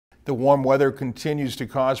The warm weather continues to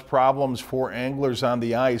cause problems for anglers on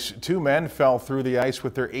the ice. Two men fell through the ice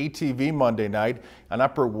with their ATV Monday night on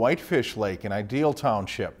Upper Whitefish Lake in Ideal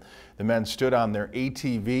Township. The men stood on their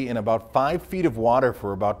ATV in about 5 feet of water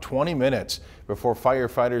for about 20 minutes before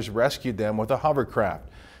firefighters rescued them with a hovercraft.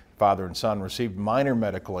 Father and son received minor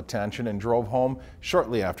medical attention and drove home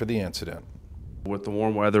shortly after the incident. With the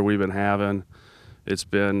warm weather we've been having, it's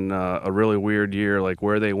been a really weird year. Like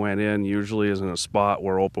where they went in usually isn't a spot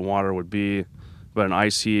where open water would be, but an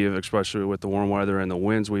ice heave, especially with the warm weather and the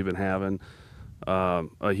winds we've been having,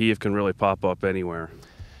 a heave can really pop up anywhere.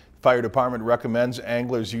 Fire department recommends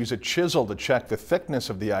anglers use a chisel to check the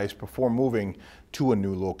thickness of the ice before moving to a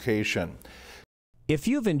new location. If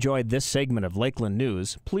you've enjoyed this segment of Lakeland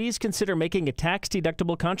News, please consider making a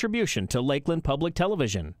tax-deductible contribution to Lakeland Public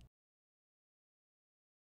Television.